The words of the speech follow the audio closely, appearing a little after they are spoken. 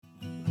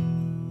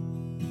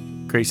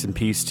Grace and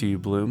peace to you,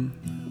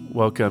 Bloom.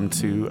 Welcome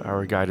to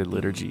our Guided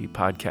Liturgy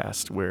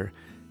podcast, where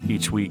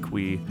each week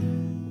we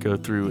go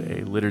through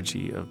a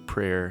liturgy of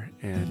prayer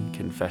and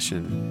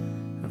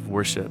confession, of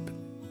worship,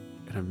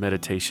 and of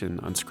meditation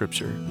on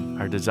Scripture.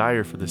 Our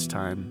desire for this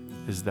time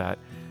is that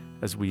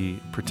as we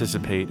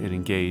participate and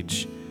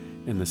engage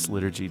in this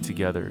liturgy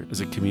together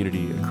as a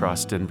community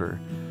across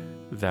Denver,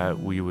 that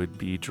we would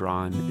be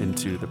drawn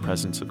into the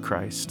presence of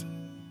Christ,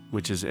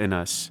 which is in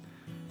us,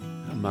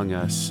 among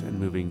us, and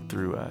moving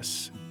through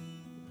us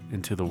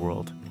into the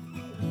world.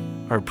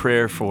 Our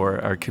prayer for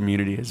our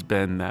community has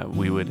been that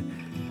we would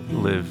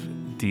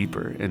live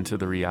deeper into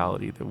the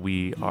reality that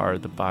we are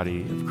the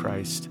body of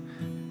Christ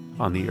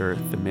on the earth,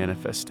 the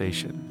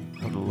manifestation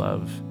of the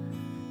love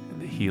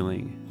and the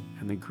healing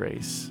and the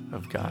grace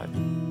of God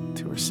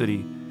to our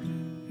city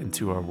and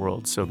to our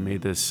world. So may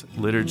this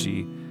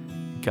liturgy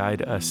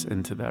guide us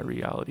into that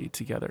reality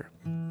together.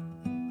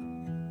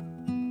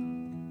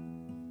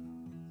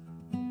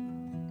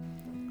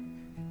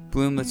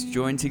 Bloom, let's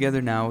join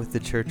together now with the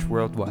church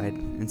worldwide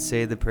and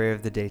say the prayer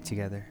of the day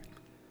together.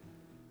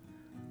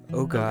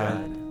 O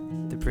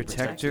God, the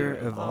protector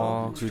of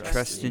all who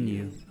trust in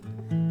you,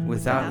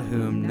 without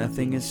whom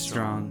nothing is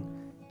strong,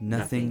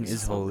 nothing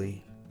is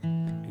holy,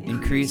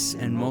 increase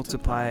and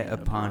multiply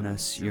upon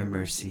us your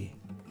mercy,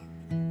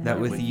 that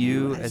with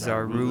you as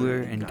our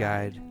ruler and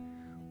guide,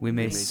 we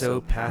may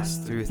so pass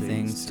through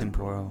things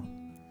temporal,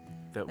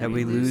 that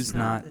we lose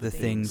not the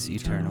things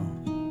eternal.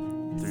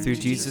 Through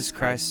Jesus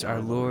Christ our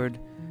Lord,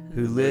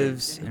 who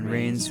lives and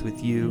reigns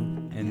with you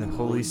and the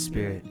Holy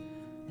Spirit,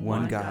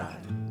 one God,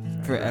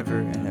 forever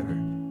and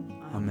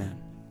ever. Amen.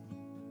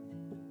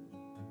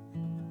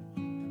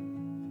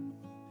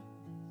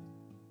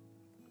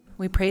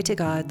 We pray to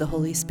God, the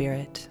Holy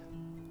Spirit.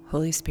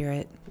 Holy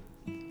Spirit,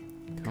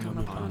 Come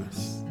upon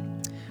us.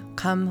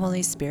 come,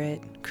 Holy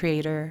Spirit,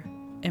 Creator,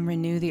 and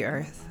renew the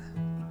earth.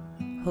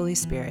 Holy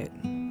Spirit,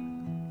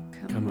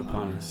 Come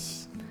upon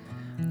us.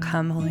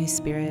 come, Holy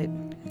Spirit,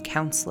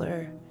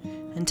 Counselor,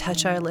 and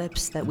touch our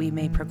lips that we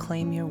may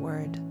proclaim your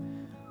word.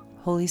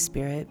 Holy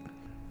Spirit,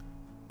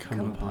 Come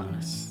upon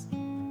us.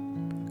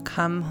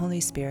 come, Holy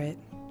Spirit,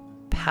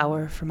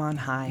 power from on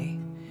high.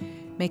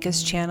 Make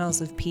us channels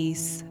of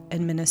peace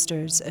and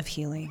ministers of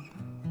healing.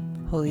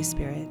 Holy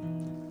Spirit,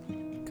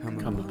 Come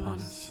upon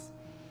us.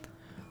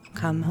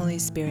 come, Holy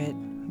Spirit,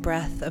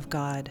 breath of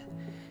God.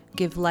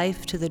 Give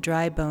life to the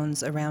dry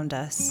bones around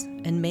us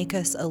and make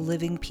us a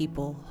living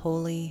people,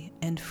 holy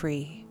and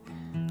free.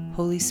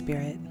 Holy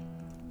Spirit,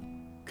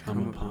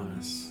 Come upon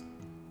us.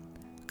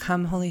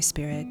 come, Holy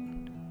Spirit,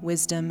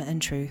 wisdom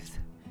and truth.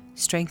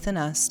 Strengthen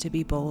us to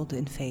be bold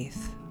in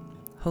faith.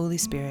 Holy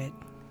Spirit,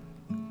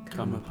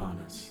 Come upon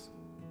us.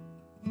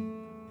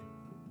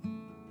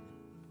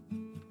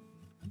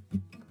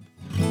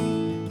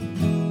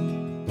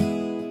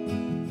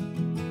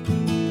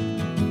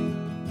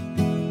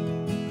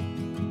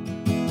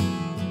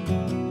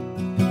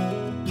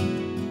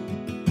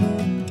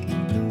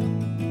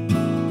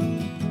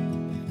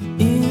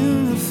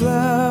 In the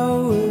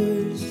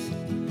flowers,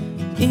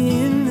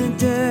 in the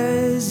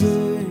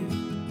desert,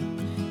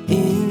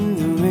 in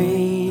the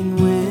rain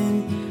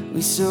when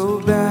we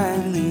so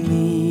badly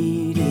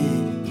need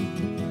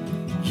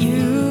it.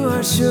 You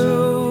are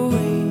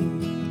showing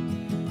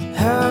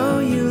how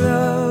you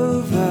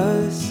love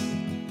us.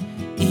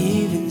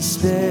 Even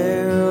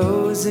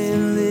sparrows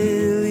and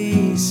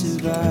lilies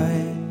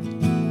survive.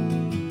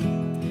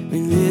 We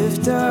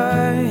lift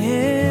our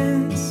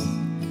hands,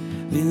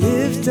 we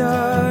lift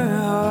our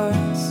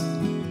hearts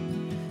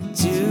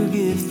to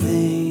give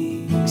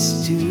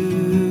thanks to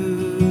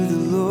the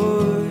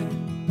Lord.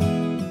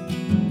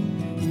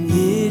 And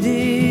it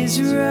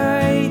is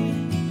right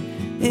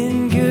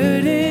and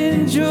good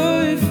and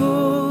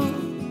joyful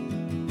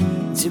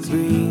to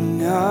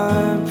bring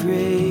our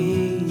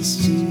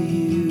praise to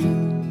you.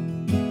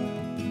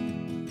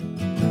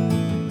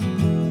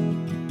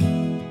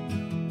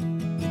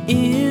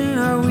 In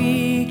our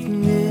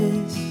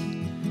weakness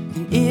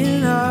and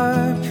in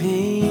our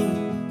pain,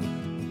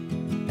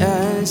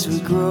 as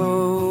we're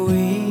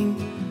growing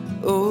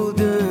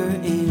older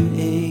in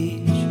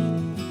age,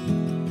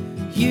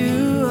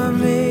 you are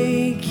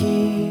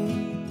making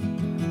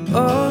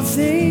all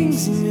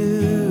things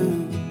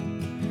new.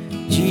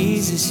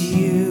 Jesus,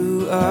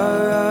 you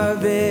are our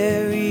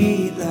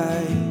very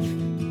life.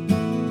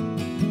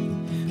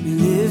 We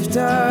lift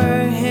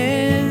our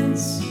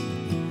hands,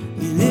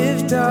 we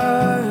lift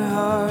our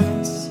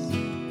hearts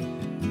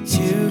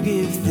to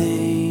give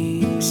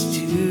thanks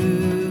to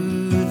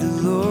the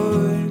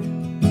Lord.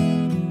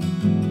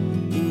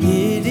 And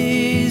it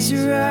is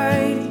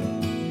right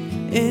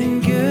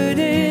and good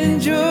and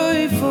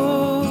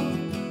joyful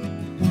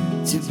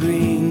to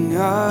bring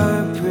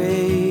our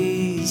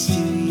praise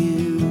to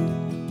you.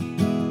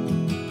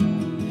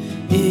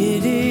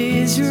 It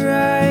is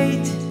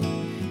right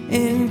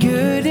and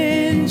good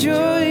and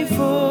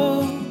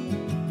joyful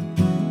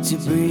to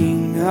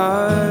bring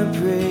our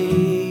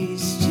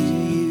praise to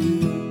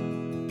you.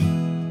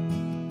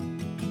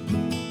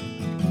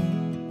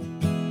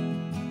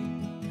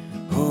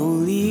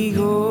 Holy,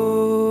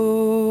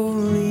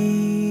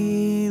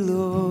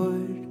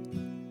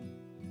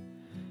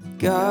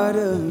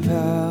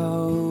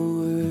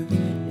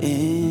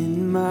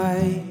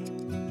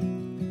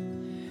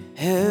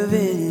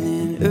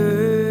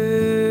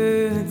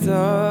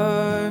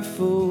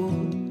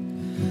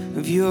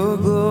 your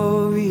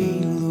glory,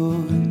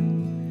 Lord,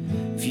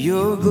 of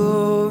your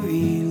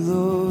glory,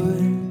 Lord.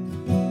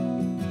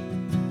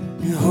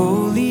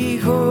 Holy,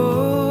 holy,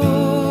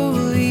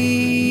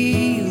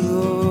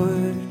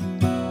 Lord,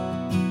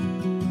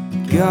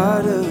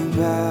 God of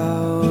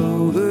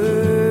power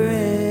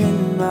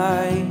and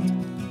might,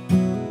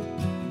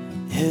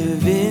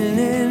 heaven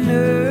and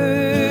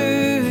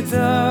earth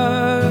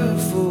are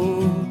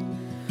full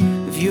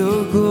of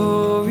your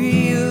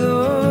glory,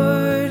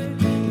 Lord,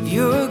 of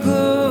your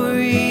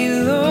glory,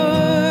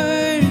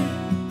 Lord.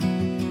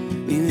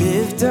 We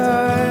lift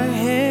our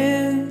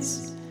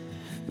hands,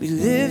 we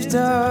lift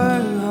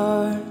our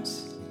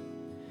hearts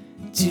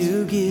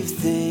to give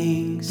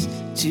thanks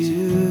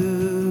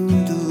to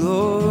the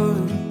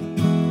Lord.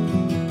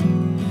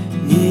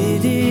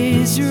 It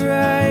is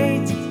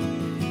right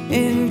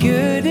and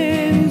good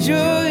and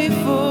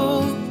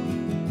joyful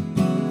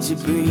to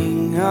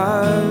bring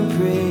our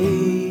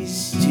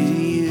praise to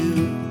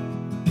you.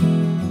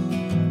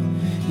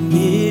 And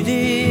it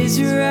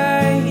is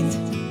right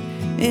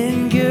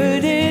and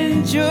good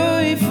and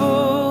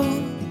joyful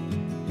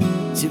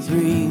to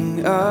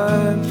bring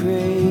our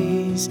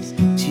praise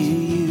to you.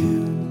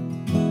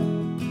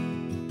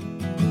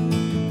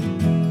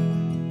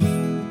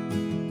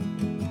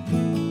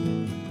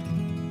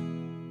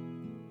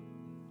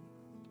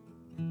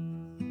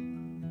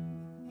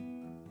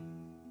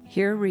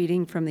 Here,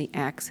 reading from the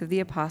Acts of the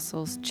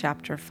Apostles,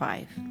 chapter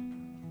 5.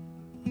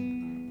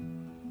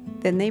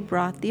 Then they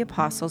brought the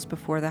apostles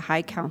before the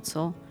high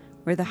council,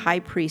 where the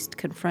high priest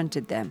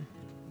confronted them.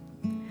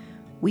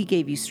 "We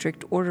gave you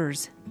strict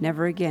orders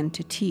never again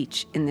to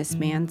teach in this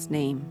man's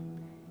name,"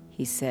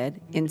 he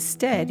said.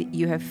 "Instead,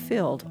 you have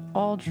filled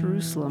all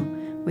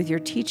Jerusalem with your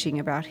teaching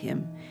about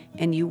him,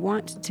 and you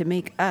want to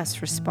make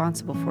us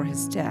responsible for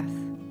his death."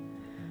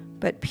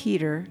 But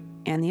Peter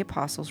and the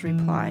apostles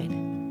replied,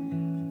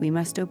 "We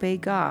must obey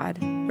God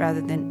rather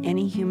than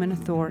any human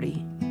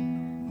authority.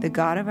 The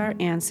God of our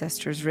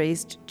ancestors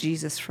raised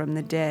Jesus from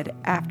the dead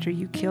after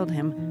you killed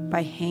him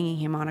by hanging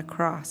him on a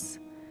cross.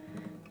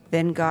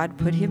 Then God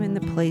put him in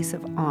the place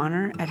of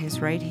honor at his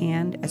right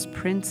hand as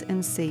Prince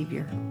and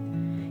Savior.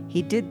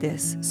 He did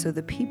this so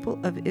the people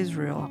of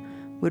Israel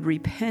would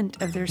repent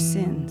of their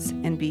sins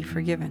and be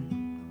forgiven.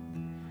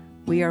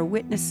 We are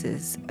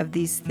witnesses of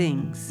these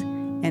things,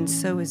 and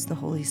so is the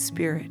Holy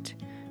Spirit,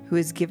 who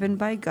is given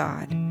by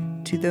God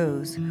to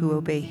those who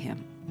obey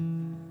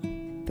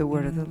him." The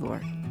word of the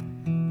Lord.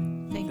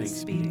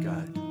 Thanks be to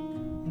God.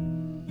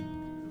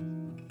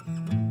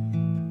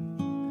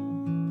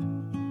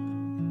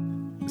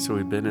 So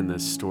we've been in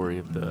this story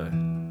of the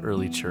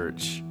early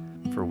church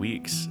for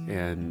weeks,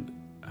 and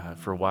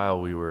for a while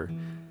we were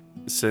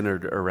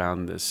centered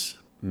around this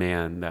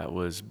man that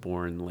was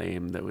born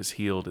lame, that was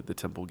healed at the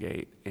temple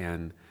gate,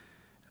 and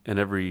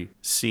every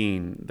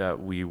scene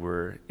that we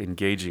were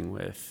engaging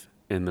with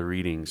in the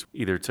readings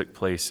either took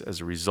place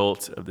as a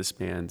result of this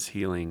man's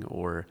healing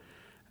or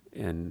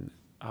in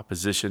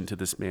opposition to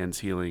this man's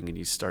healing, and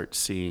you start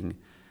seeing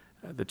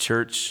the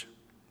church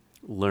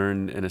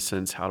learn, in a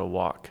sense, how to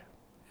walk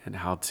and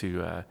how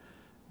to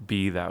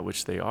be that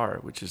which they are,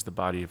 which is the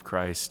body of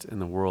Christ in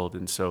the world.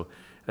 And so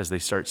as they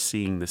start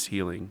seeing this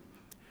healing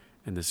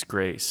and this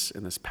grace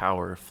and this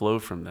power flow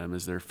from them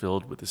as they're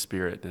filled with the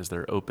Spirit and as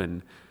they're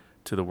open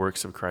to the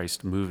works of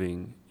Christ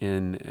moving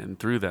in and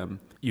through them,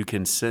 you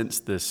can sense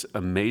this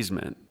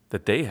amazement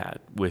that they had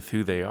with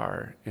who they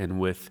are and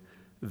with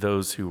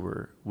those who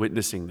were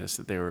witnessing this,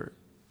 that they were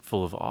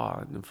full of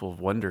awe and full of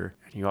wonder.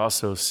 And you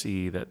also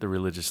see that the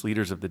religious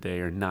leaders of the day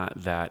are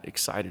not that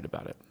excited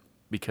about it,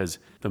 because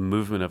the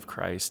movement of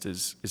Christ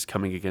is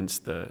coming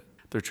against the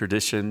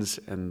traditions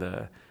and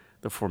the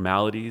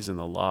formalities and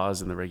the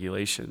laws and the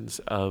regulations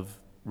of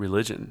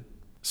religion.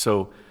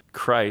 So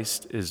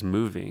Christ is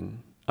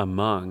moving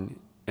among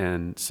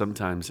and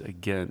sometimes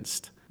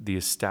against the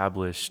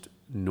established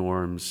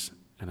norms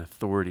and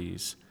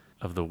authorities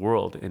of the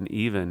world and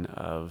even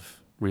of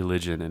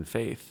religion and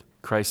faith.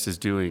 Christ is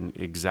doing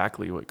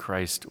exactly what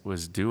Christ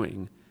was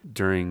doing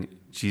during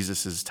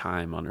Jesus'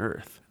 time on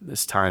earth.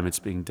 This time it's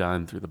being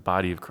done through the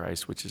body of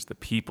Christ, which is the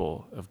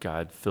people of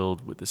God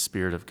filled with the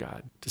Spirit of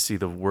God, to see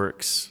the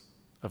works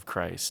of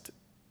Christ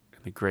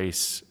and the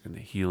grace and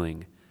the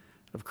healing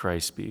of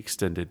Christ be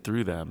extended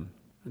through them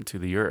and to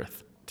the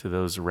earth, to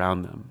those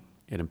around them.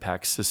 It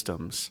impacts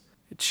systems.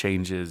 It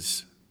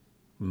changes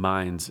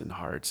minds and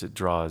hearts. It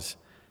draws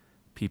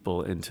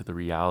people into the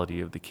reality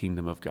of the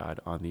kingdom of God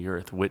on the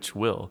earth, which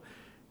will,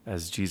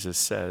 as Jesus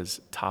says,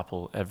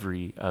 topple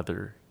every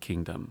other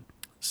kingdom.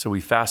 So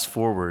we fast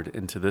forward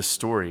into this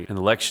story, and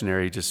the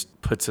lectionary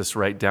just puts us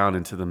right down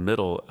into the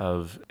middle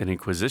of an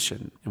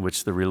inquisition in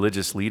which the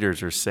religious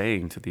leaders are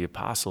saying to the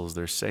apostles,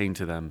 they're saying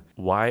to them,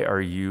 "Why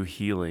are you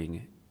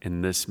healing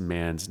in this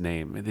man's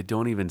name?" And they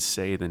don't even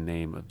say the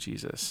name of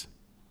Jesus.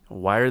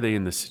 Why are they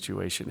in this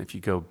situation? If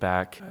you go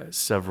back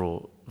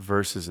several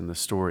verses in the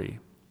story,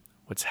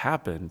 what's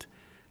happened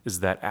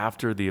is that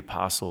after the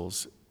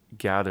apostles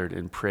gathered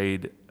and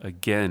prayed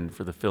again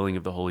for the filling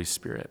of the Holy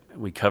Spirit.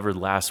 We covered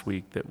last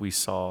week that we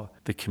saw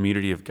the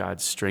community of God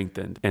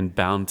strengthened and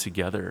bound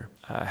together,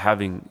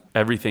 having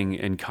everything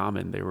in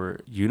common. They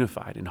were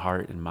unified in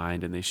heart and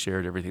mind, and they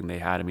shared everything they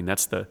had. I mean,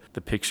 that's the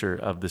picture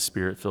of the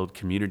Spirit-filled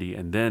community.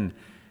 And then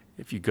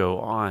if you go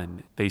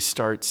on, they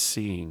start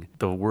seeing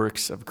the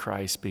works of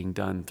Christ being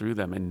done through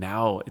them. And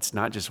now it's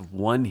not just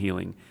one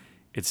healing,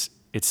 it's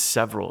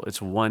several.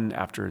 It's one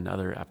after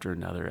another, after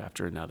another,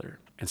 after another.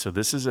 And so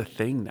this is a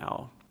thing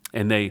now.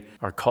 And they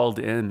are called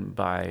in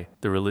by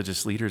the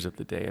religious leaders of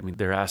the day. I mean,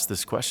 they're asked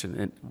this question,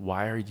 and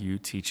why are you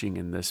teaching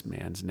in this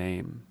man's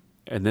name?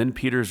 And then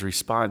Peter's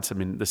response, I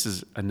mean, this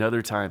is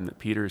another time that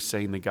Peter is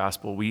saying the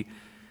gospel.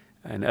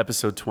 In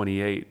episode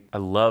 28, I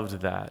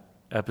loved that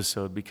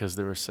episode because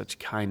there was such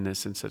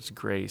kindness and such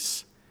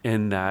grace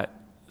in that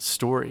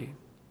story.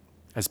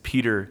 As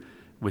Peter,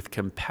 with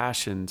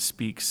compassion,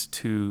 speaks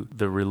to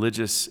the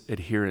religious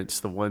adherents,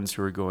 the ones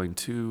who are going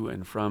to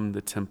and from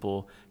the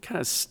temple, kind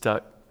of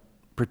stuck,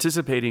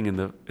 participating in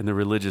the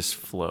religious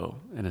flow,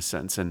 in a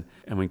sense. And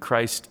when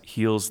Christ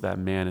heals that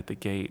man at the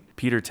gate,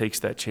 Peter takes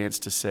that chance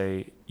to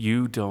say,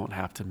 you don't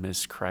have to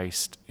miss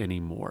Christ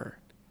anymore.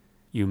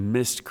 You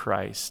missed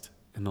Christ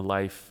in the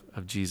life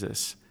of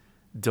Jesus.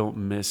 Don't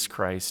miss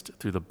Christ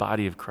through the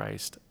body of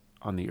Christ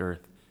on the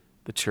earth,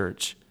 the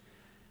church.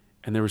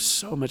 And there was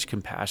so much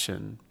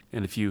compassion.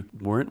 And if you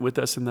weren't with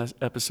us in that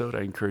episode,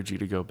 I encourage you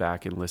to go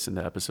back and listen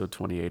to episode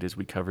 28 as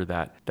we cover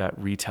that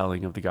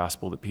retelling of the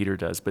gospel that Peter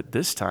does. But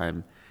this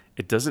time,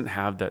 it doesn't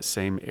have that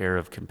same air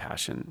of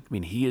compassion. I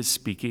mean, he is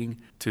speaking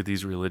to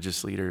these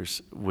religious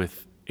leaders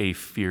with a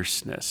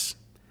fierceness.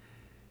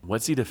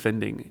 What's he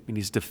defending? I mean,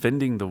 he's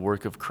defending the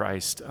work of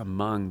Christ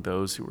among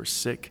those who were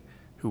sick,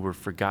 who were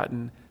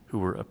forgotten, who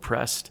were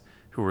oppressed,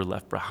 who were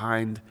left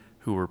behind,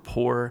 who were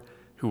poor,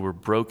 who were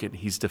broken.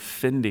 He's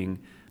defending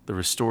the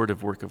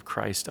restorative work of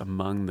Christ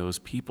among those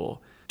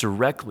people,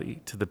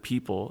 directly to the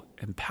people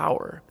in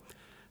power.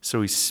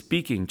 So he's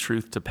speaking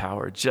truth to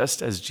power,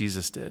 just as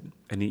Jesus did.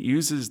 And he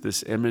uses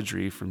this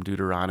imagery from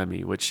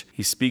Deuteronomy, which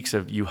he speaks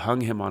of, you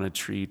hung him on a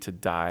tree to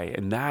die.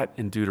 And that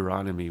in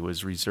Deuteronomy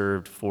was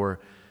reserved for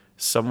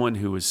someone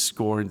who was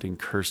scorned and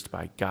cursed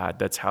by God.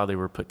 That's how they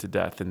were put to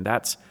death. And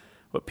that's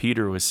what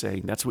Peter was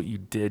saying. That's what you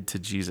did to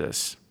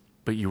Jesus,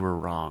 but you were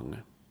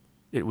wrong.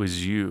 It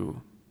was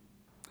you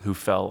who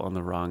fell on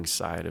the wrong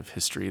side of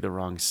history, the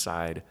wrong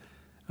side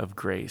of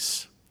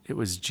grace. It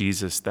was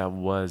Jesus that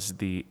was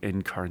the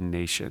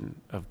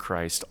incarnation of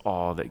Christ,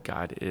 all that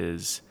God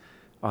is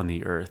on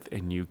the earth,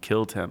 and you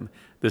killed him.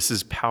 This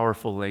is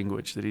powerful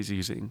language that he's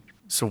using.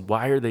 So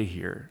why are they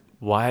here?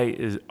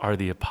 Why are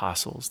the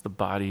apostles, the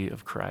body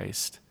of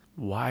Christ,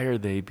 why are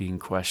they being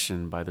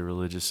questioned by the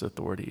religious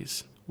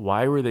authorities?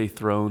 Why were they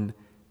thrown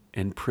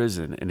in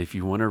prison? And if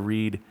you want to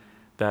read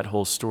that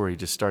whole story,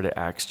 just start at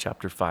Acts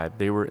chapter 5.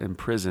 They were in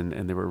prison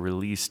and they were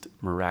released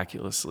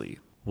miraculously.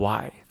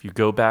 Why? If you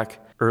go back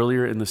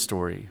earlier in the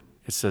story,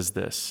 it says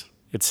this.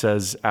 It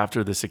says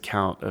after this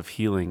account of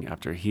healing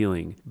after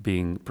healing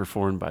being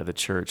performed by the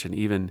church, and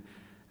even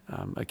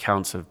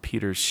accounts of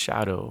Peter's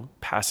shadow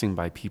passing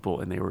by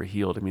people and they were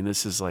healed. I mean,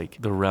 this is like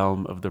the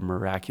realm of the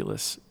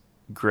miraculous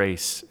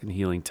grace and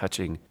healing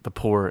touching the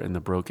poor and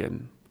the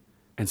broken.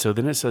 And so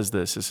then it says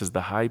this. It says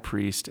the high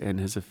priest and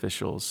his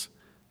officials,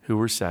 who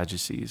were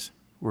Sadducees,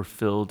 were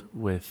filled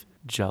with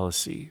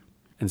jealousy.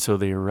 And so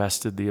they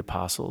arrested the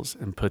apostles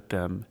and put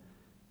them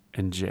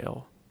in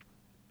jail.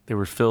 They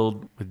were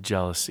filled with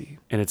jealousy.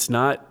 And it's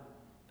not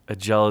a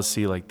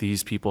jealousy like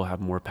these people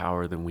have more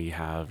power than we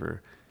have,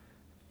 or,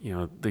 you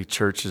know, the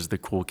church is the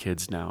cool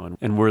kids now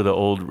and we're the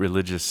old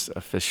religious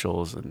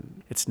officials.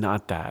 And it's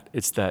not that.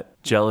 It's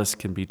that jealous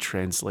can be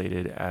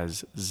translated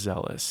as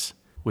zealous,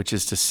 which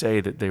is to say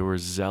that they were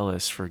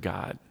zealous for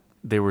God.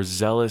 They were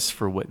zealous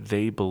for what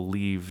they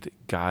believed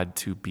God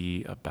to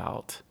be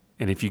about.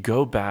 And if you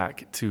go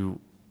back to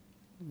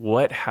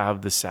what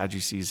have the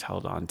Sadducees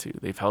held on to?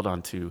 They've held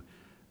on to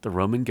the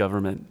Roman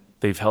government.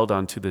 They've held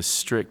on to this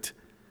strict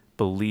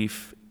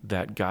belief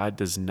that God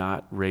does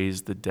not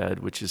raise the dead,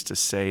 which is to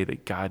say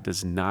that God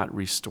does not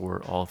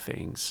restore all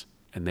things.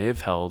 And they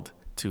have held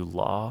to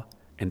law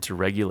and to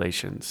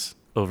regulations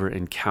over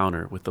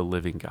encounter with the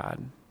living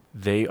God.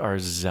 They are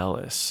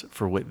zealous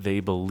for what they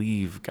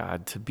believe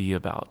God to be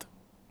about,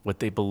 what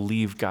they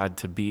believe God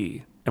to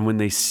be. And when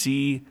they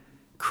see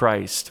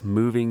Christ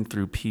moving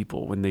through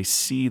people, when they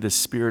see the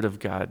Spirit of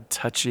God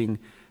touching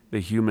the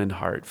human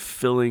heart,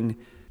 filling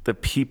the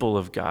people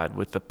of God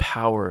with the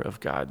power of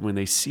God, when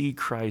they see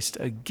Christ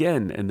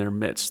again in their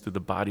midst through the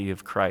body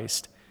of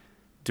Christ,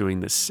 doing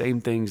the same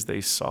things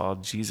they saw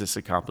Jesus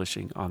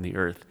accomplishing on the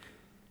earth,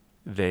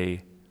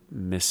 they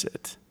miss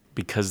it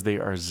because they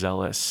are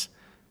zealous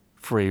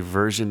for a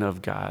version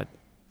of God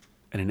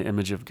and an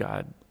image of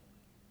God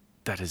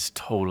that is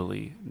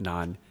totally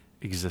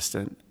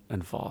non-existent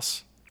and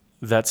false.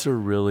 That's a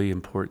really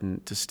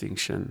important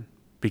distinction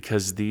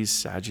because these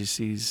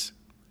Sadducees,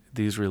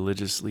 these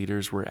religious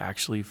leaders, were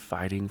actually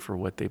fighting for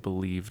what they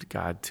believed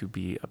God to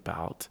be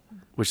about,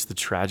 which the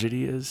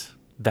tragedy is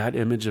that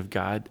image of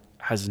God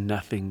has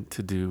nothing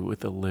to do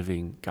with the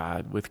living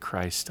God, with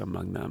Christ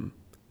among them.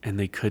 And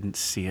they couldn't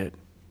see it.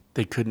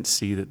 They couldn't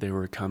see that they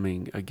were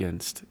coming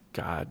against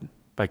God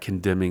by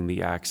condemning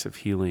the acts of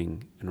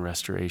healing and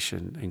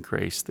restoration and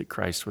grace that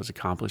Christ was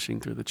accomplishing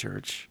through the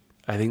church.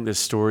 I think this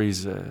story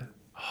is a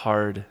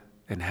hard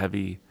and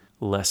heavy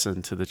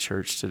lesson to the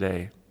church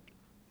today.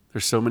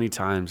 There's so many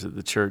times that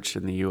the church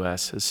in the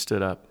U.S. has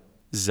stood up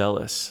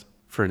zealous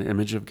for an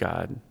image of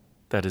God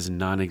that is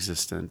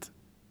non-existent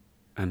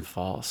and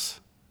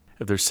false.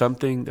 If there's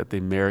something that the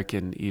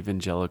American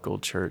evangelical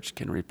church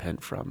can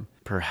repent from,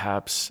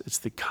 perhaps it's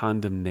the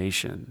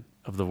condemnation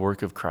of the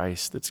work of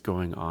Christ that's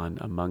going on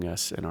among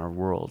us in our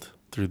world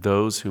through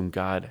those whom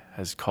God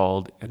has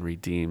called and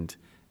redeemed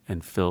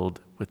and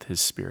filled with his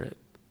Spirit.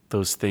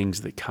 Those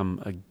things that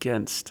come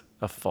against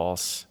a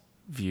false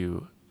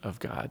view of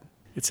God.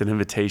 It's an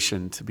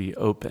invitation to be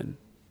open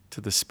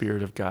to the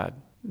Spirit of God,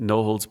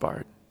 no holds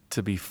barred,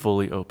 to be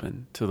fully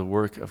open to the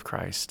work of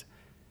Christ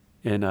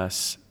in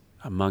us,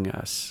 among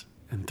us,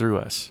 and through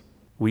us.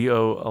 We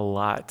owe a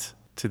lot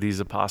to these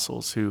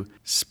apostles who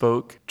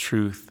spoke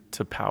truth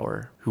to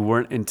power, who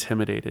weren't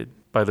intimidated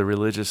by the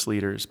religious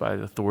leaders, by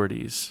the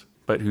authorities,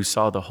 but who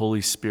saw the Holy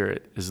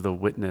Spirit as the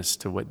witness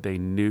to what they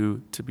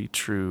knew to be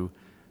true,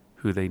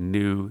 who they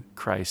knew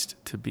Christ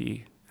to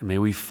be. And may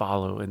we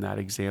follow in that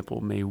example.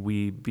 May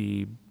we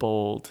be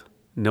bold,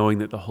 knowing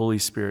that the Holy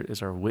Spirit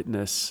is our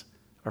witness,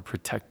 our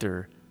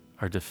protector,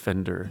 our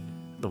defender,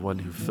 the one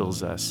who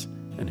fills us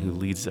and who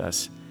leads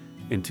us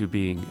into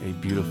being a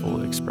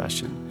beautiful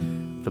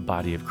expression, the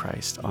body of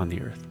Christ on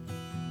the earth.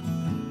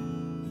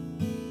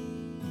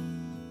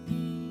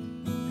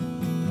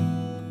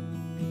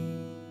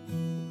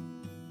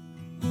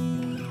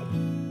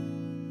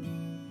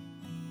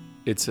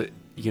 It's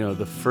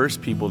the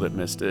first people that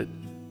missed it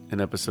in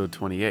episode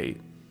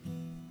 28,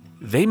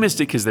 they missed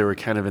it because they were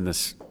kind of in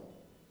this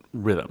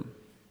rhythm.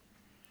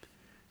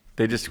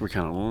 They just were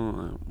kind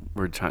of,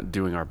 we're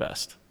doing our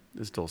best,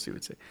 as Dulcie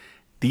would say.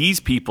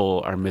 These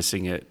people are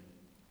missing it.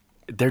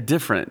 They're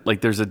different. Like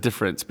there's a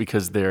difference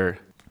because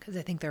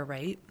I think they're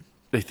right.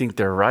 They think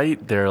they're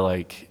right. They're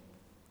like,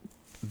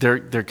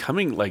 they're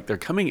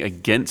coming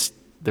against,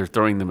 they're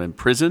throwing them in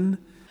prison.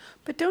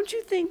 But don't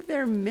you think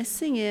they're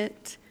missing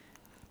it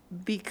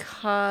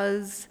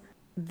because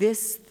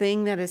this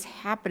thing that is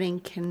happening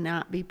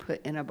cannot be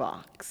put in a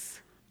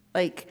box?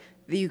 Like,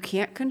 you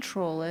can't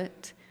control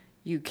it.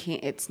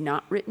 It's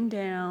not written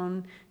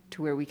down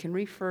to where we can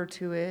refer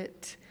to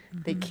it.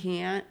 Mm-hmm. They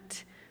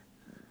can't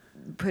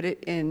put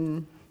it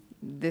in,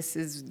 this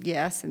is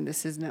yes and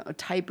this is no,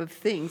 type of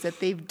things that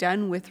they've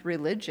done with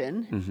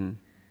religion. Mm-hmm.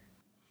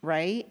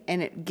 Right?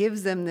 And it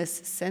gives them this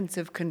sense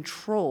of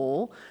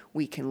control.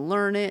 We can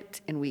learn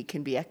it and we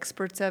can be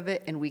experts of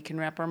it and we can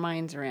wrap our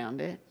minds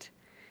around it.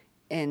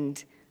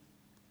 And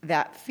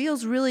that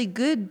feels really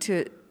good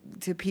to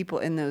people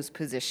in those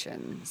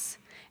positions.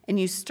 And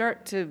you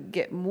start to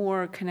get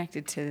more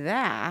connected to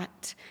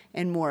that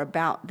and more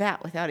about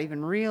that without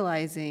even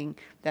realizing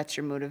that's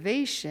your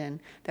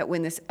motivation, that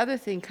when this other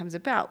thing comes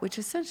about, which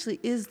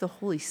essentially is the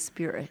Holy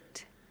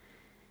Spirit,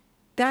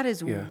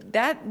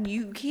 that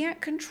you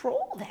can't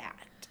control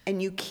that.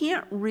 And you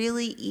can't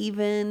really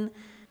even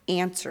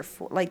answer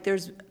for. Like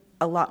there's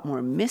a lot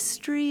more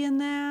mystery in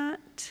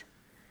that.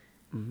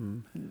 Mm-hmm.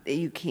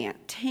 You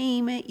can't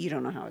tame it. You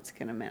don't know how it's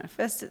going to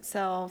manifest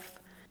itself.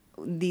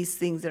 These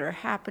things that are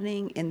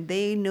happening, and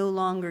they no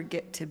longer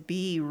get to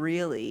be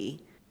really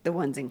the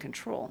ones in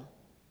control.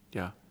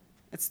 Yeah.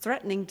 It's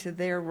threatening to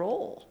their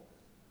role.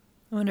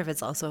 I wonder if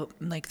it's also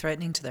like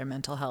threatening to their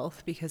mental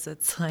health, because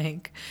it's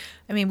like,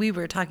 I mean, we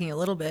were talking a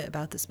little bit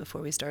about this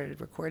before we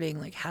started recording,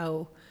 like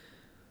how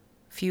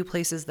few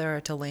places there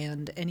are to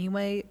land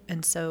anyway.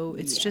 And so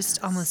it's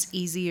just almost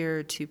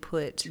easier to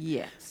put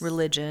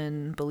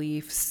religion,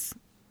 beliefs,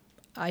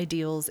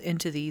 ideals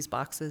into these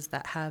boxes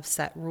that have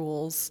set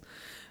rules,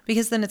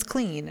 because then it's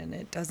clean and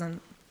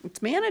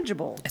it's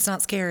manageable. It's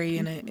not scary,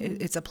 and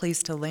it's a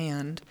place to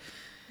land.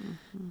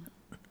 Mm-hmm.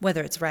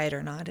 Whether it's right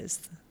or not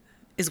is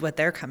what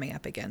they're coming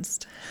up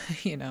against,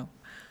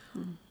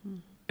 Mm-hmm.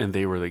 And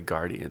they were the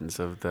guardians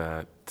of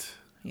that.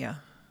 Yeah.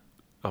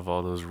 Of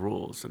all those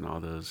rules and all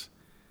those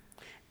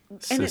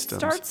systems. And it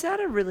starts at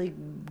a really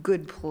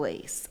good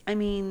place. I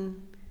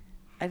mean,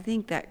 I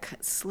think that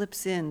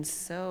slips in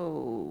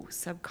so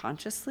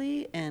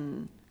subconsciously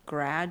and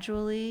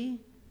gradually.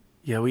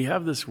 Yeah, we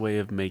have this way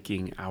of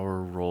making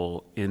our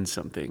role in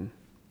something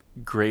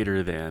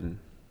greater than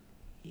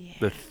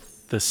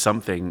the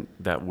something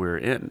that we're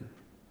in.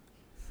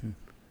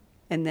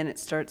 And then it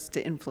starts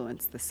to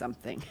influence the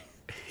something.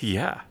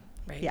 Yeah.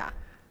 Right. Yeah.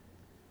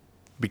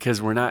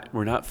 Because we're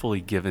not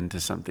fully given to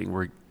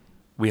something.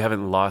 We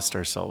haven't lost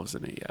ourselves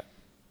in it yet.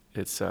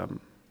 It's kind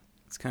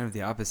of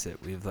the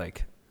opposite. We've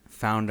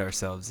found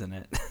ourselves in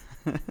it.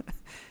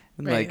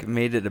 And right.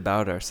 Made it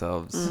about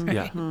ourselves. Mm-hmm.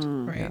 Yeah.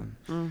 Right. Yeah.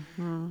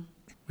 Mm-hmm.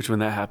 Which, when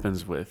that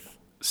happens with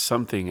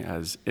something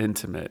as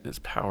intimate, as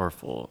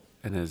powerful,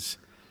 and as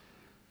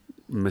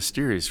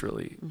mysterious,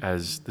 really,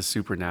 as the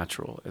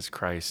supernatural, as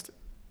Christ,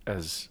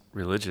 as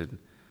religion,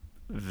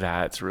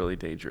 that's really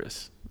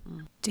dangerous.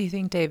 Do you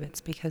think, Dave,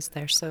 it's because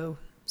they're so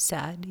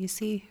sad, you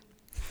see?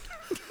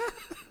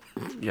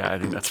 Yeah, I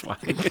think that's why.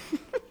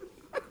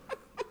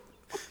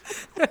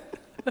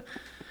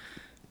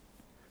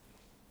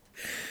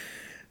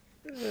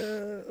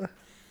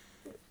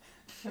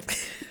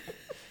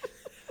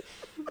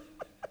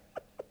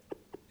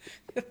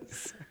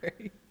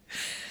 Sorry.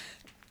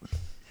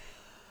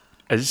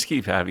 I just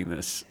keep having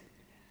this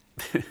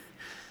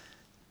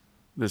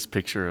this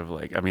picture of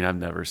like, I mean, I've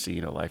never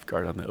seen a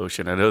lifeguard on the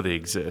ocean. I know they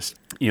exist.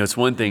 You know, it's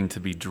one thing to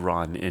be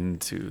drawn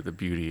into the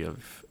beauty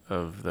of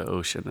the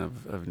ocean,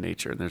 of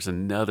nature. And there's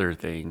another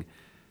thing,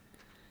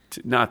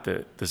 not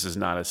that this is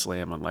not a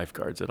slam on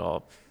lifeguards at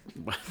all.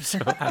 I'm so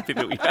happy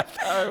that we have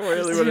that. I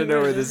really want to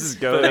know where this is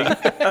going.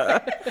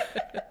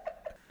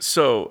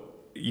 So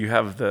you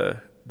have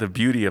the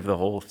beauty of the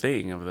whole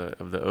thing, of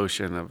the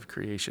ocean, of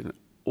creation,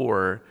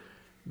 or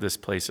this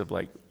place of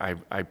like,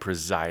 I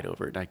preside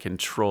over it and I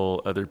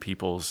control other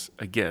people's,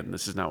 again,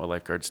 this is not what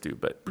lifeguards do,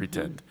 but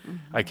pretend.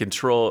 I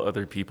control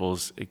other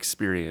people's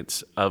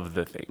experience of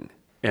the thing.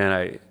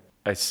 And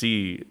I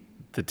see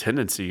the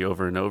tendency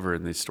over and over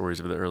in these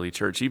stories of the early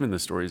church, even the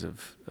stories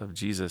of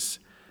Jesus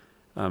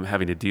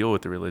having to deal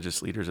with the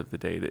religious leaders of the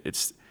day,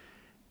 that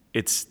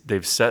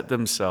they've set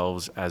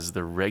themselves as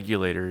the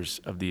regulators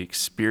of the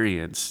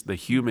experience, the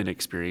human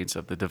experience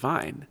of the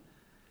divine.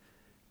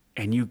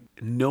 And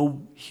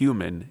no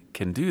human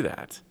can do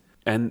that.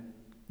 And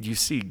you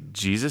see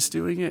Jesus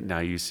doing it. Now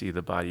you see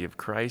the body of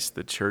Christ,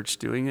 the church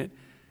doing it,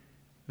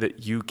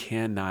 that you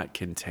cannot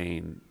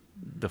contain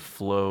the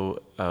flow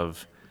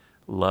of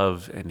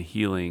love and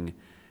healing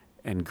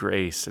and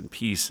grace and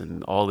peace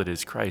and all that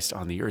is Christ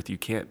on the earth. You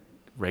can't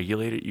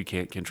regulate it. You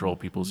can't control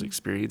people's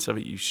experience of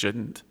it. You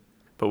shouldn't.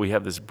 But we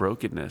have this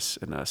brokenness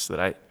in us that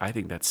I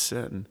think that's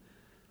sin,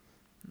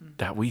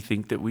 that we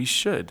think that we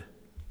should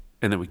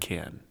and that we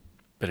can.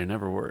 But it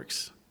never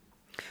works.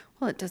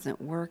 Well, it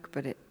doesn't work,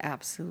 but it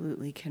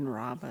absolutely can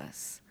rob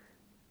us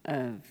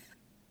of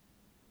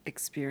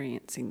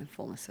experiencing the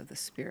fullness of the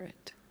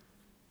Spirit.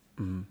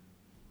 Mm-hmm.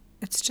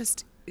 It's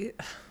just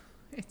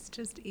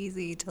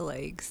easy to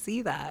like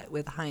see that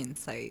with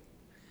hindsight.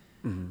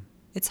 Mm-hmm.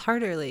 It's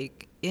harder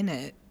like in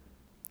it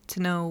to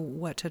know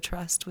what to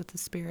trust with the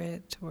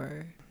Spirit,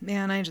 or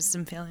man, I just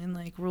am feeling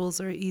like rules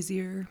are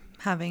easier.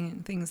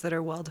 Having things that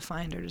are well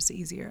defined are just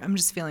easier. I'm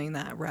just feeling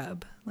that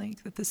rub,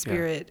 like that the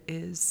Spirit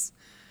is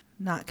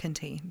not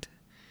contained.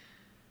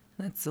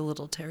 That's a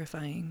little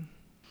terrifying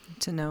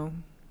to know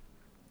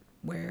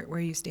where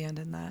you stand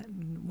in that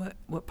and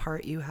what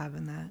part you have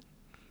in that.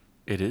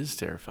 It is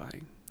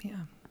terrifying.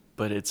 Yeah.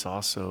 But it's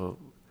also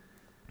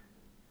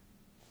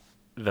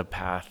the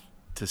path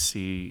to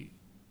see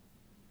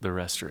the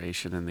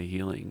restoration and the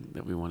healing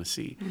that we want to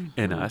see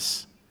in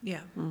us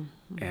Yeah.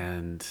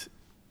 and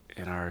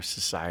in our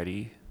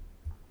society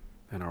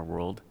and our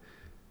world.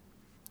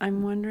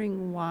 I'm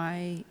wondering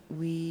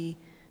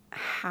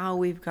how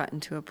we've gotten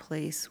to a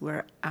place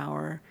where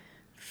our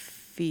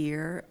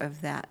fear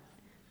of that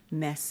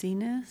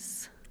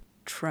messiness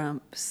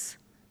trumps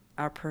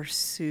our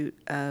pursuit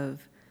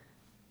of,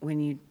 when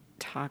you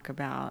talk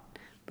about,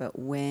 but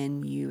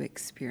when you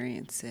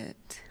experience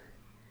it,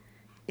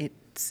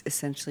 it's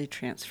essentially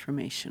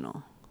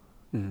transformational.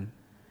 Mm-hmm.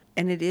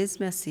 And it is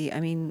messy. I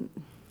mean,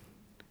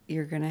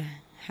 you're going to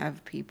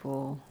have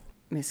people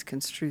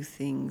misconstrue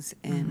things,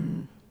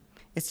 and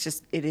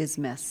it is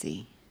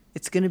messy.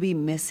 It's going to be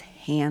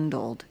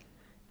mishandled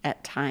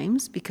at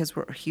times because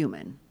we're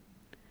human.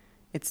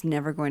 It's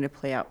never going to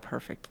play out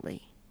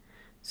perfectly.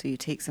 So you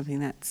take something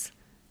that's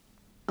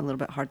a little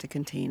bit hard to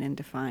contain and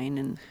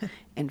define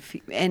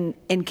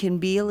and can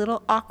be a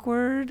little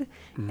awkward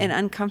and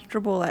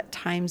uncomfortable at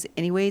times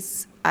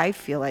anyways. I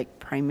feel like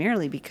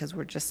primarily because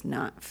we're just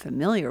not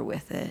familiar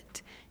with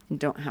it and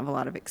don't have a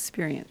lot of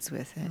experience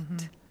with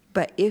it.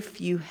 But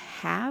if you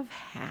have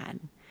had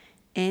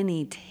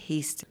any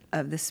taste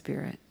of the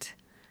Spirit,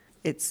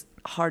 it's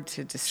hard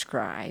to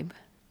describe,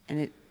 and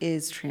it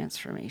is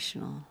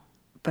transformational.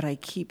 But I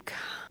keep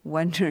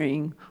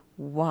wondering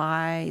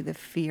why the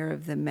fear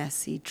of the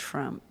messy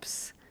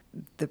trumps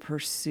the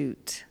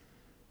pursuit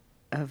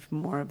of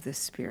more of the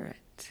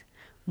Spirit,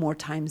 more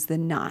times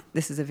than not.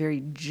 This is a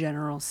very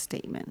general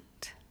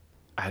statement.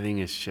 I think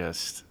it's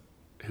just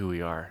who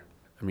we are.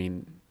 I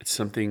mean, it's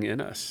something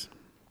in us.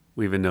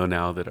 We even know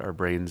now that our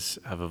brains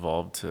have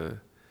evolved to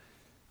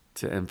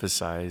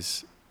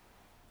emphasize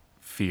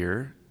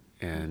fear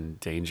and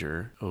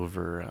danger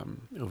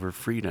over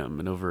freedom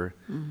and over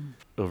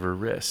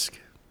risk.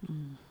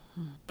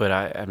 But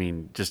I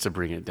mean, just to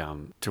bring it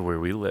down to where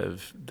we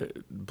live,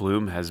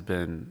 Bloom has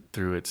been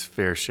through its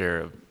fair share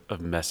of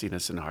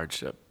messiness and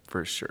hardship,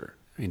 for sure.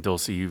 I mean,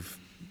 Dulcie, you've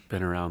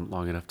been around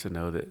long enough to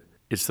know that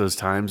it's those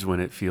times when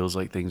it feels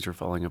like things are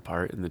falling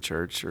apart in the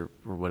church or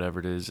whatever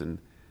it is, and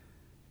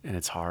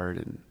it's hard.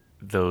 And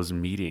those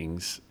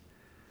meetings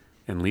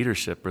and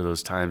leadership are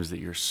those times that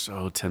you're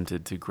so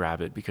tempted to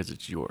grab it because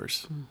it's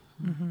yours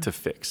to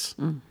fix,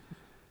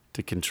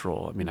 to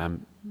control. I mean,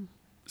 I'm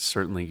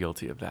certainly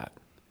guilty of that.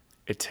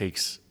 It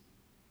takes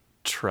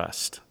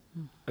trust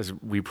as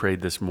we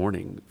prayed this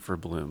morning for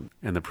Bloom.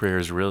 And the prayer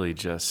is really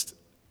just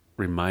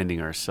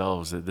reminding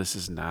ourselves that this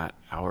is not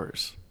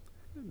ours.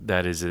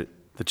 That is it.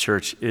 The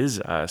church is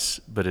us,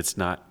 but it's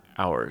not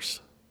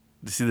ours.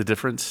 Do you see the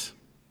difference?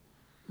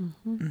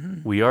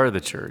 We are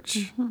the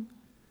church,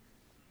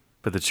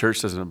 but the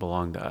church doesn't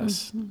belong to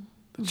us.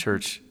 The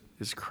church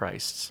is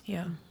Christ's.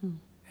 Yeah.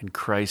 And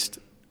Christ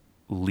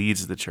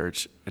leads the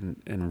church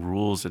and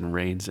rules and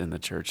reigns in the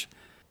church.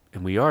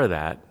 And we are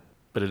that,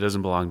 but it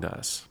doesn't belong to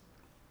us.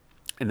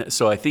 And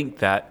so I think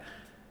that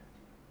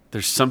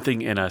there's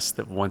something in us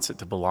that wants it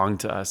to belong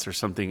to us. There's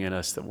something in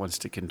us that wants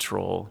to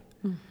control.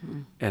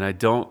 And I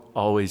don't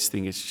always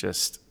think it's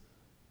just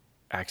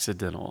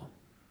accidental.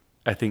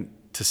 I think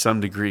to some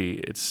degree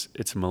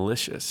it's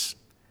malicious.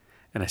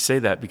 And I say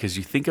that because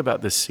you think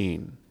about this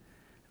scene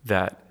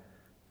that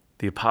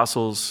the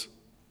apostles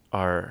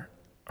are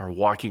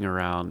walking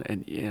around,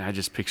 and I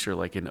just picture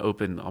like an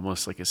open,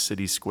 almost like a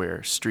city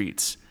square,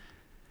 streets,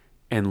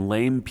 and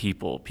lame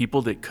people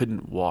that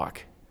couldn't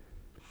walk,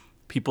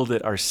 people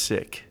that are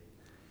sick,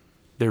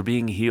 they're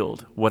being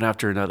healed one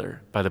after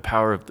another by the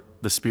power of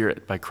the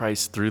Spirit, by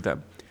Christ through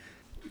them.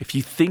 If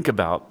you think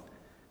about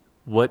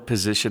what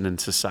position in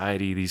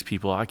society these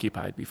people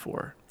occupied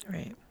before,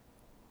 Right.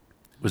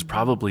 it was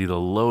probably the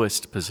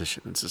lowest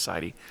position in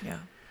society. Yeah.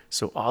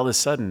 So all of a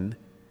sudden,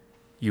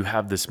 you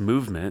have this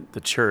movement,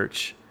 the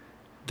church,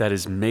 that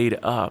is made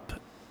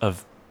up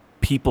of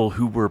people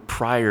who were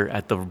prior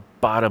at the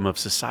bottom of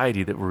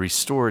society that were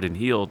restored and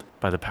healed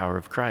by the power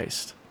of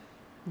Christ.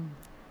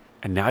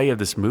 And now you have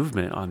this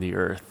movement on the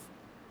earth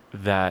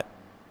that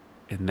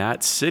in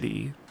that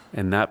city,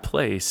 in that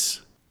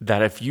place,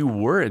 that if you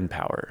were in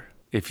power,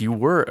 if you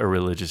were a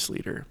religious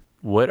leader,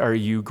 what are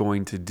you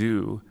going to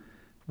do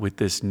with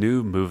this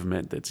new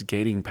movement that's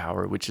gaining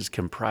power, which is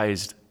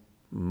comprised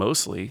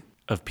mostly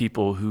of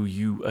people who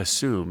you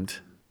assumed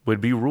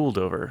would be ruled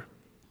over,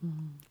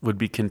 would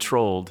be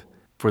controlled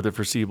for the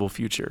foreseeable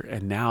future?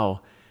 And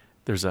now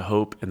there's a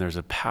hope and there's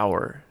a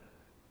power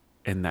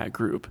in that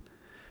group.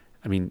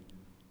 I mean,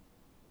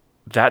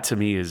 that to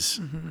me is,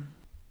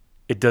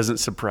 it doesn't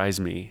surprise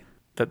me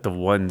that the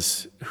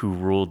ones who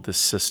ruled the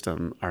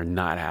system are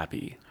not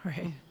happy.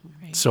 Right.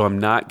 Right. So I'm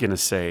not going to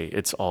say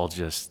it's all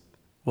just,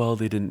 well,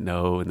 they didn't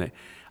know. And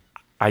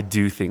I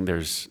do think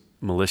there's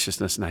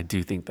maliciousness, and I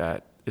do think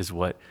that is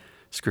what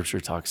Scripture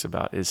talks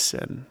about is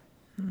sin,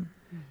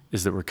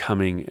 is that we're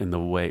coming in the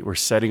way, we're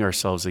setting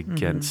ourselves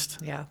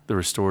against Yeah. the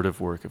restorative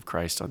work of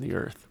Christ on the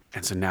earth.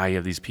 And so now you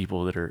have these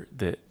people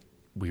that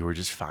we were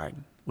just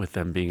fine with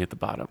them being at the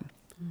bottom.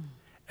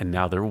 And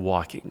now they're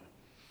walking,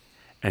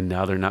 and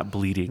now they're not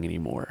bleeding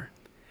anymore.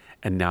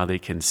 And now they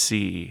can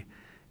see,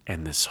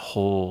 and this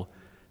whole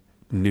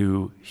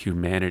new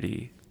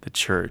humanity, the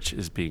church,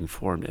 is being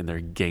formed, and they're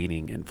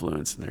gaining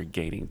influence and they're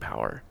gaining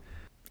power.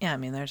 Yeah. I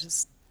mean, they're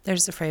just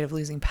afraid of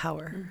losing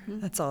power.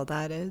 That's all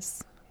that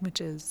is,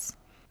 which is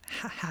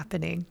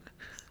happening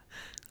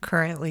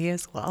currently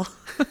as well.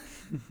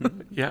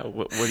 Yeah.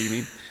 What do you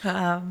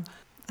mean?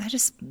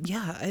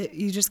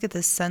 You just get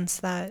this sense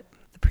that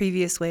the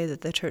previous way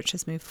that the church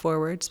has moved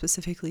forward,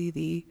 specifically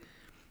the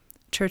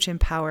church in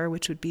power,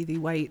 which would be the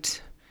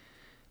white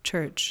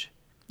church,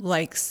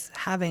 likes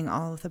having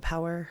all of the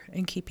power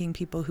and keeping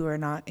people who are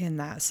not in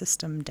that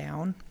system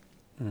down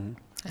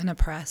and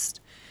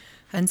oppressed.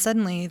 And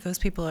suddenly those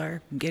people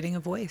are getting a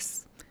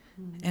voice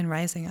and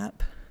rising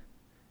up.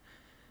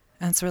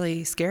 And it's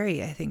really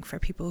scary, I think, for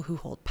people who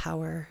hold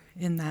power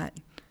in that.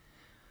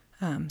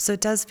 So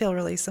it does feel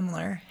really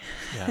similar.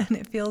 Yeah. And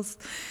it feels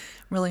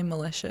really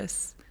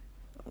malicious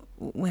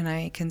when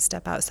I can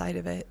step outside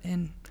of it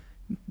and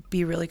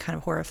be really kind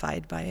of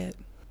horrified by it.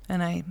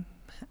 And I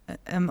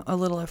am a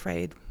little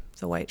afraid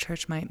the white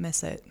church might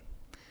miss it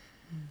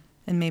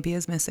and maybe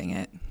is missing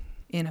it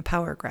in a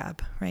power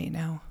grab right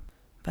now.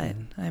 But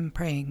I'm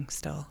praying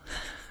still.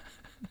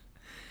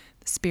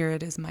 The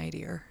Spirit is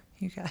mightier,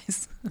 you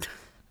guys.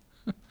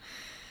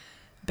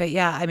 But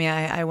yeah, I mean,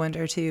 I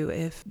wonder too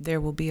if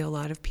there will be a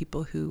lot of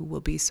people who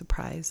will be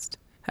surprised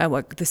at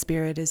what the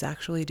Spirit is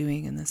actually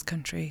doing in this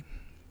country.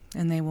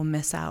 And they will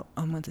miss out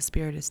on what the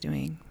Spirit is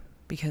doing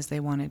because they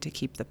wanted to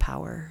keep the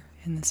power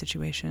in the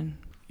situation.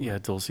 Yeah,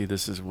 Dulcie,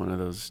 this is one of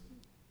those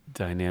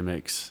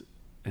dynamics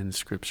in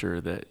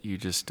Scripture that you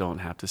just don't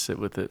have to sit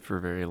with it for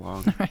very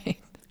long Right.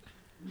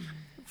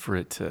 for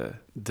it to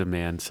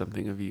demand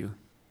something of you.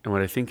 And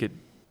what I think it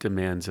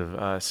demands of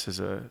us as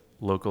a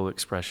local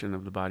expression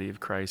of the body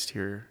of Christ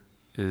here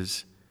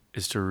is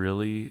to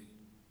really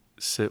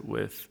sit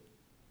with,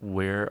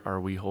 where are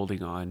we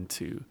holding on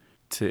to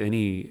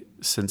any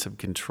sense of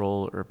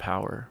control or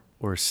power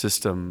or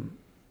system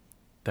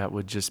that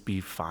would just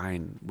be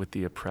fine with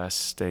the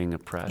oppressed staying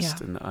oppressed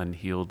and the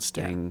unhealed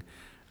staying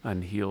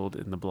unhealed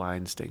and the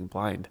blind staying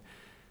blind.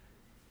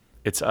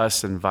 It's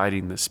us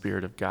inviting the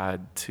Spirit of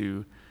God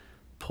to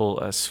pull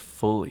us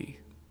fully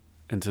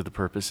into the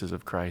purposes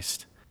of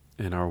Christ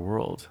in our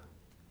world,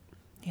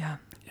 Yeah.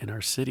 in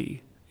our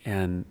city.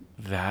 And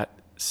that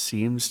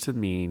seems to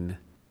mean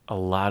a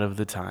lot of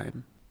the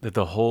time that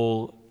the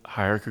whole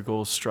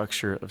hierarchical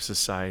structure of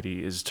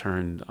society is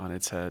turned on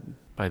its head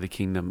by the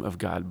kingdom of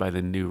God, by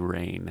the new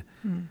reign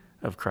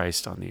of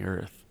Christ on the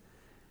earth.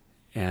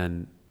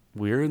 And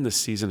we're in the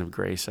season of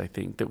grace, I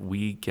think, that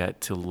we get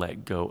to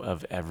let go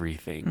of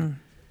everything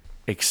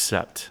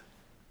except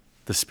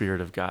the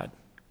Spirit of God.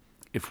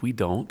 If we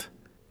don't,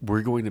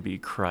 we're going to be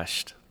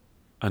crushed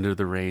under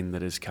the reign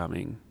that is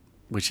coming,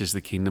 which is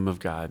the kingdom of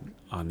God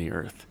on the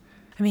earth.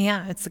 I mean,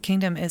 yeah, the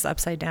kingdom is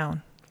upside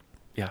down.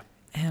 Yeah.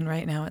 And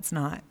right now it's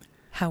not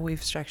how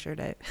we've structured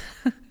it.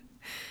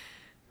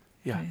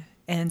 Yeah.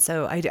 And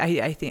so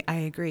I think, I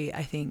agree.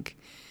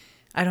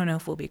 I don't know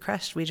if we'll be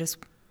crushed. We just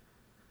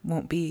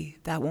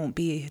that won't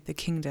be the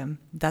kingdom.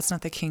 That's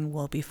not the king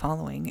we'll be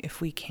following if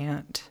we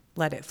can't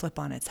let it flip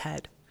on its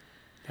head.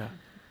 Yeah.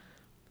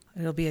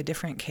 It'll be a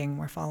different king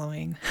we're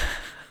following.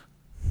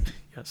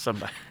 Yeah,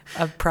 somebody.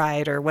 Of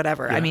pride or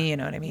whatever. Yeah. I mean, you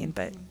know what I mean?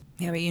 But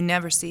you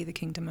never see the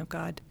kingdom of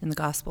God in the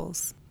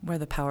Gospels where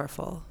the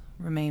powerful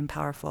remain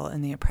powerful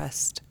and the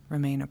oppressed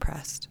remain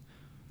oppressed.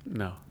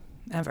 No.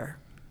 Ever.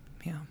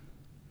 Yeah.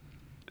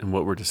 And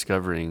what we're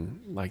discovering,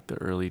 like the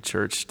early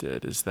church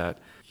did, is that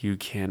you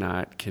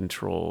cannot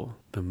control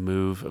the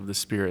move of the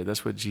Spirit.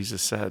 That's what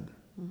Jesus said,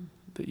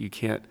 that you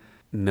can't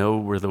know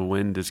where the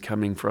wind is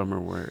coming from or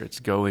where it's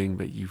going,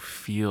 but you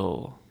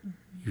feel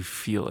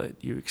it,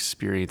 you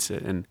experience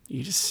it. And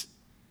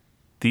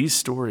these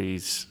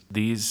stories,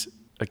 these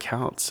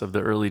accounts of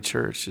the early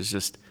church is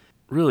just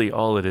really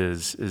all it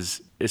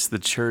is it's the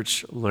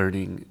church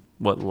learning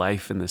what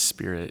life in the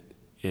Spirit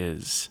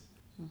is.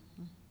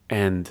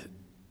 And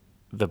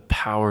the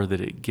power that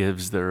it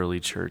gives the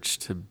early church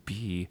to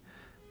be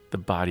the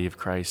body of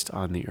Christ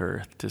on the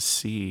earth, to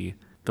see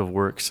the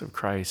works of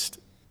Christ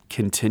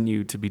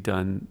continue to be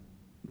done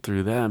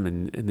through them.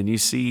 And then you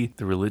see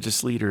the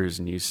religious leaders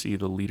and you see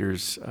the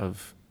leaders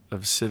of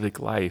civic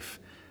life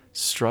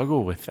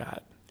struggle with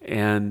that.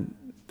 And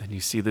then you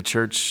see the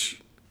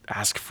church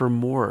ask for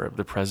more of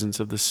the presence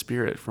of the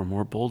Spirit, for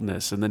more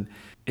boldness. And then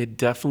it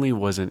definitely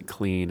wasn't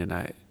clean.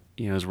 And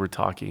as we're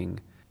talking,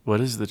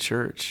 what is the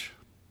church?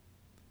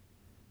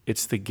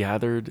 It's the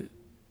gathered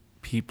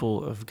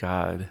people of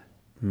God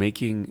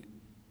making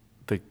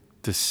the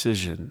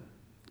decision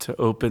to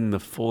open the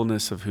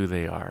fullness of who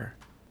they are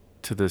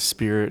to the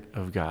Spirit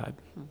of God,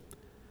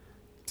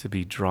 to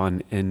be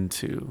drawn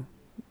into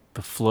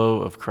the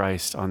flow of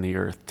Christ on the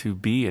earth, to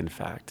be, in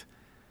fact,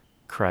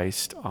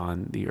 Christ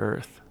on the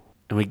earth.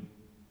 And we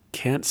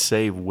can't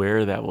say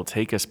where that will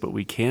take us, but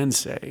we can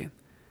say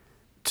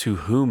to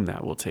whom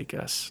that will take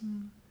us.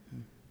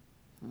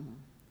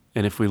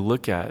 And if we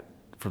look at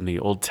from the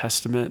Old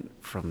Testament,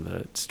 from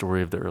the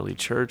story of the early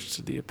church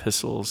to the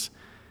epistles,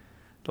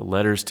 the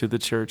letters to the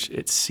church,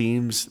 it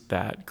seems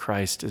that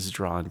Christ is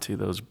drawn to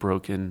those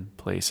broken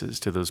places,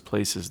 to those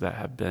places that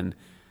have been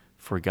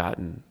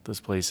forgotten, those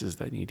places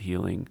that need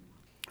healing.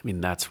 I mean,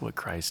 that's what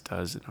Christ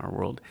does in our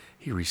world.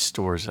 He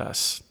restores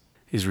us.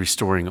 He's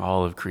restoring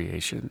all of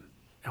creation,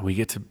 and we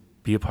get to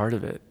be a part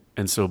of it.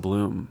 And so,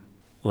 Bloom,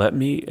 let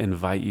me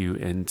invite you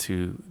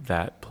into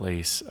that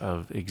place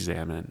of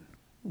examine.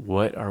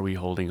 What are we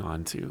holding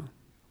on to?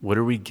 What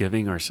are we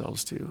giving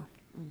ourselves to?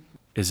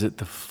 Is it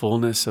the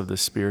fullness of the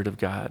Spirit of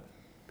God?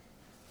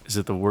 Is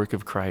it the work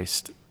of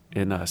Christ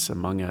in us,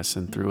 among us,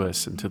 and through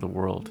us into the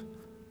world?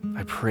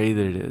 I pray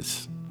that it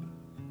is.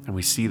 And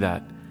we see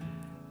that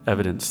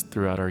evidence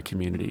throughout our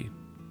community.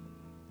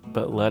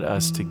 But let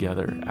us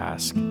together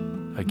ask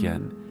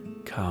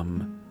again,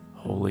 come,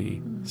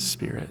 Holy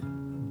Spirit,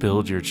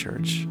 build your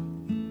church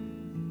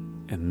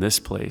in this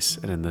place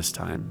and in this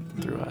time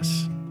through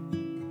us.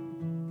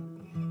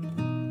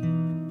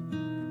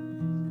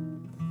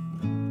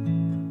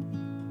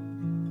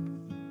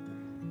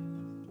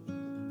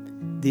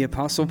 The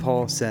Apostle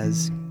Paul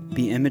says,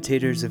 "Be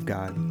imitators of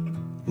God.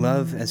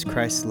 Love as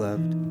Christ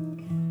loved.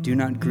 Do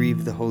not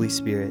grieve the Holy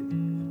Spirit.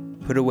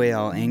 Put away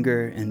all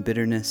anger and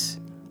bitterness,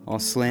 all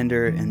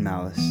slander and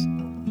malice.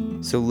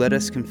 So let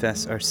us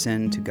confess our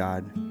sin to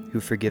God, who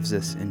forgives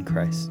us in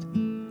Christ."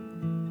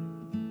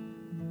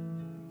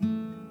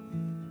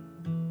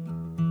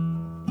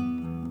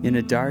 In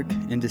a dark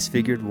and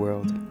disfigured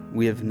world,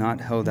 we have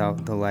not held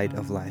out the light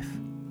of life.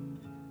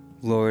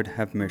 Lord,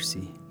 have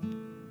mercy.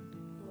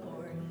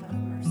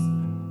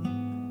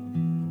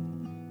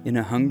 In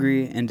a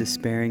hungry and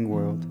despairing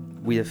world,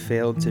 we have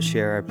failed to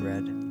share our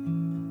bread.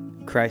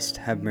 Christ,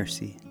 have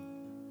mercy.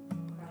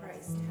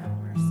 Christ, have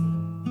mercy.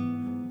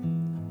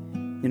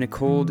 In a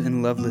cold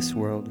and loveless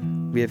world,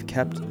 we have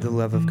kept the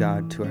love of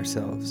God to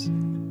ourselves.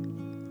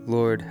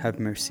 Lord, have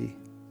mercy.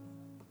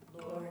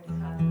 Lord,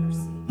 have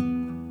mercy.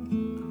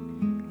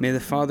 May the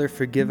Father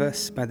forgive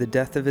us by the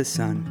death of his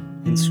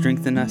Son and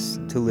strengthen us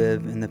to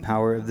live in the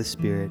power of the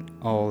Spirit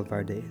all of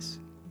our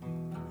days.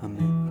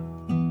 Amen.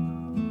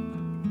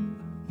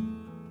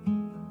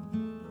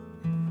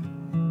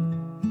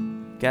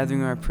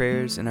 Gathering our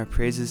prayers and our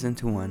praises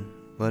into one,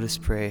 let us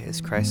pray as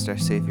Christ our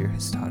Savior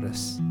has taught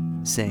us,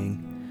 saying,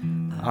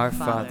 Our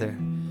Father,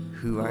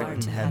 who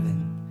art in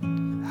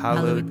heaven,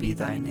 hallowed be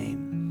thy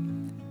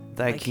name.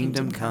 Thy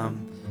kingdom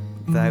come,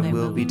 thy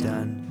will be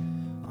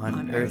done,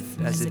 on earth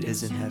as it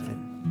is in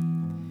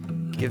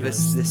heaven. Give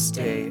us this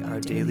day our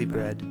daily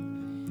bread,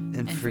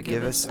 and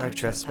forgive us our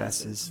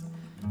trespasses,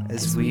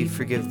 as we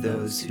forgive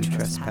those who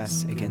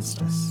trespass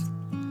against us.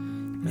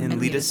 And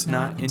lead us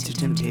not into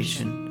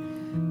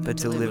temptation, but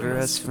deliver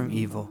us from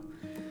evil.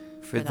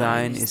 For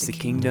thine is the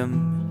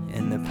kingdom,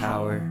 and the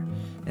power,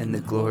 and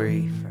the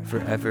glory,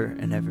 forever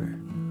and ever.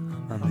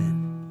 Amen.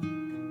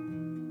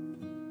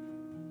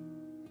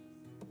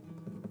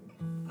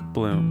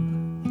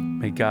 Bloom,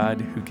 may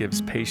God, who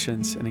gives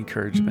patience and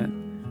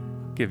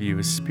encouragement, give you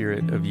a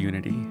spirit of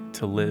unity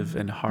to live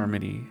in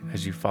harmony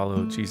as you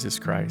follow Jesus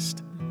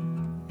Christ,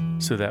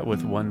 so that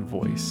with one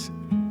voice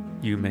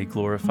you may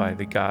glorify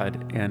the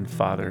God and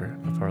Father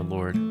of our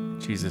Lord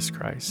Jesus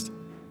Christ.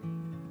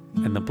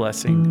 And the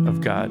blessing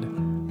of God,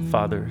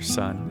 Father,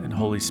 Son, and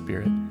Holy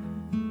Spirit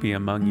be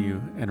among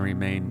you and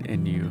remain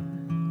in you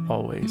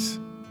always.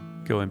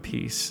 Go in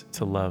peace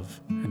to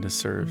love and to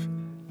serve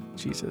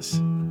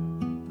Jesus.